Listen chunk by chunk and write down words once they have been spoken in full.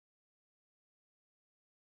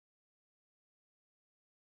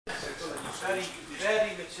Very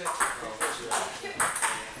mature.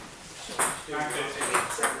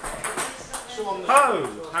 Hello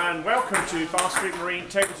and welcome to Bar Street Marine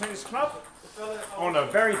Table Tennis Club on a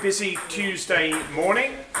very busy Tuesday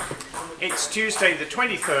morning. It's Tuesday the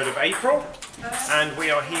 23rd of April and we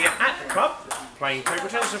are here at the club playing table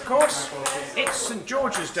tennis, of course. It's St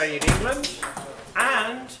George's Day in England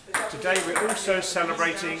and today we're also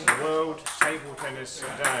celebrating World Table Tennis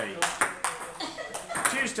Day.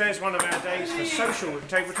 Tuesday is one of our days for social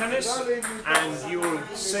table tennis, and you will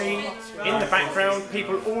see in the background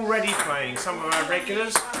people already playing, some of our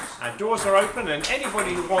regulars. Our doors are open and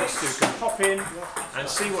anybody who wants to can pop in and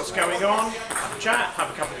see what's going on, have a chat,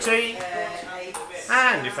 have a cup of tea,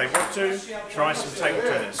 and if they want to, try some table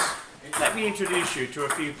tennis. Let me introduce you to a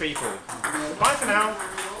few people. Bye for now.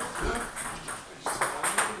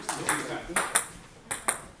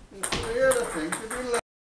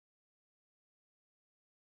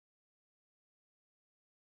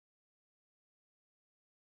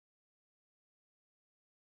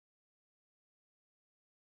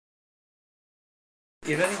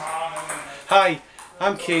 You ready? Hi,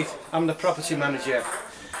 I'm Keith. I'm the property manager.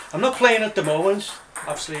 I'm not playing at the moment.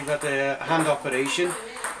 Obviously I've had a hand operation,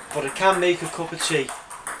 but I can make a cup of tea,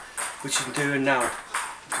 which I'm doing now,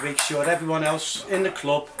 to make sure everyone else in the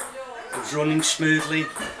club is running smoothly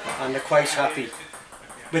and they're quite happy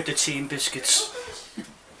with the tea and biscuits.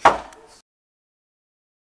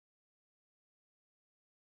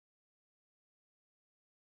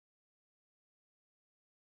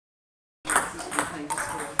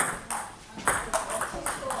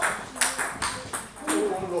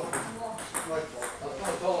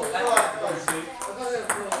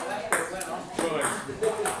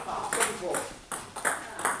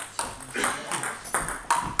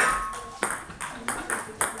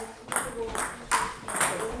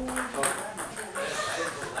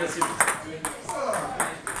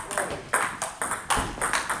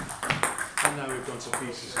 And now we've gone to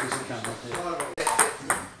pieces because we can't hear.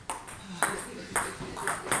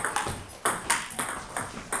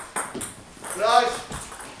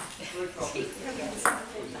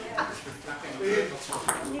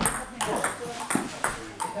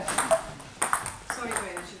 Sorry,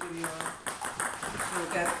 Wayne, I should be on. We'll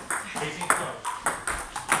go.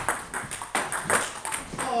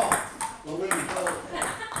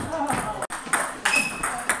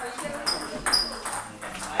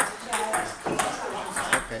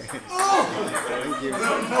 Thank you.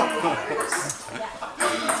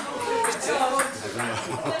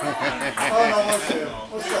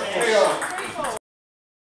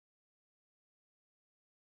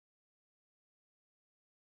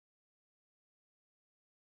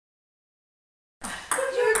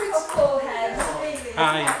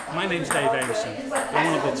 Hi, my name's Dave Aison. I'm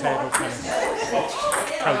one of the table tennis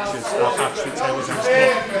coaches at Bar Street Table Tennis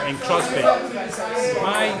Club in Crosby.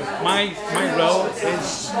 My role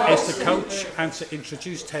is to coach and to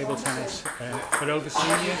introduce table tennis for over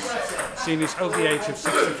seniors over the age of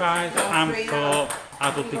 65 and for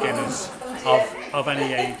adult beginners of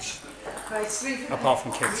any age, apart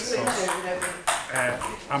from kids, of course.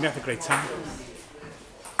 And we have a great time.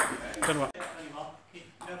 Don't know what.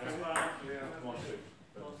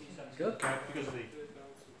 Good. Because of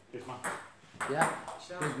this match. Yeah.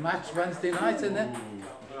 Big match Wednesday night, isn't it?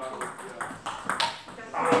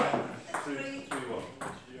 3-1.